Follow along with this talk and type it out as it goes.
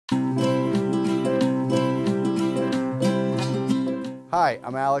Hi,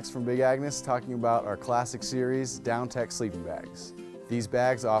 I'm Alex from Big Agnes talking about our classic series DownTech sleeping bags. These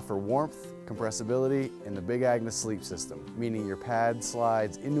bags offer warmth, compressibility, and the Big Agnes sleep system, meaning your pad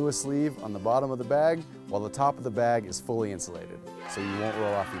slides into a sleeve on the bottom of the bag while the top of the bag is fully insulated, so you won't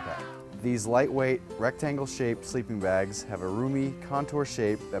roll off your pad. These lightweight, rectangle-shaped sleeping bags have a roomy, contour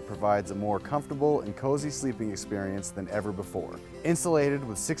shape that provides a more comfortable and cozy sleeping experience than ever before. Insulated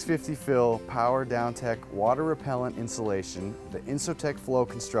with 650 fill Power DownTech water-repellent insulation, the Insotech Flow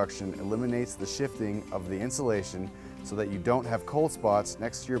construction eliminates the shifting of the insulation so that you don't have cold spots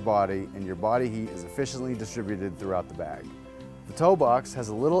next to your body and your body heat is efficiently distributed throughout the bag. The toe box has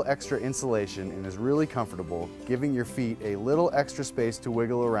a little extra insulation and is really comfortable, giving your feet a little extra space to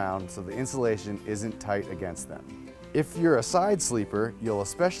wiggle around so the insulation isn't tight against them. If you're a side sleeper, you'll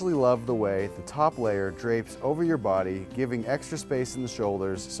especially love the way the top layer drapes over your body, giving extra space in the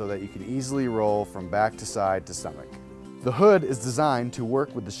shoulders so that you can easily roll from back to side to stomach. The hood is designed to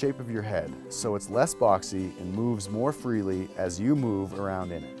work with the shape of your head, so it's less boxy and moves more freely as you move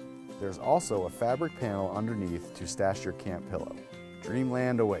around in it. There's also a fabric panel underneath to stash your camp pillow.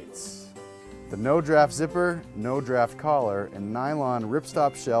 Dreamland awaits. The no-draft zipper, no-draft collar, and nylon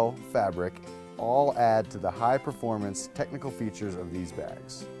ripstop shell fabric all add to the high-performance technical features of these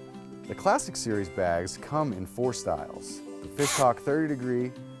bags. The Classic Series bags come in 4 styles: the Fishhawk 30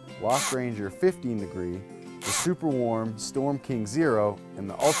 degree, Lost Ranger 15 degree, the Super Warm Storm King Zero, and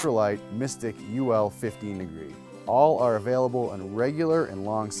the Ultralight Mystic UL 15 degree. All are available in regular and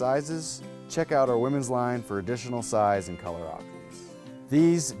long sizes. Check out our women's line for additional size and color options.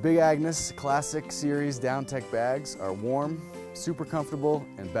 These Big Agnes Classic Series DownTech bags are warm, super comfortable,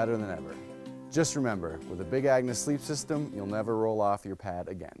 and better than ever. Just remember, with a Big Agnes sleep system, you'll never roll off your pad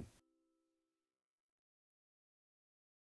again.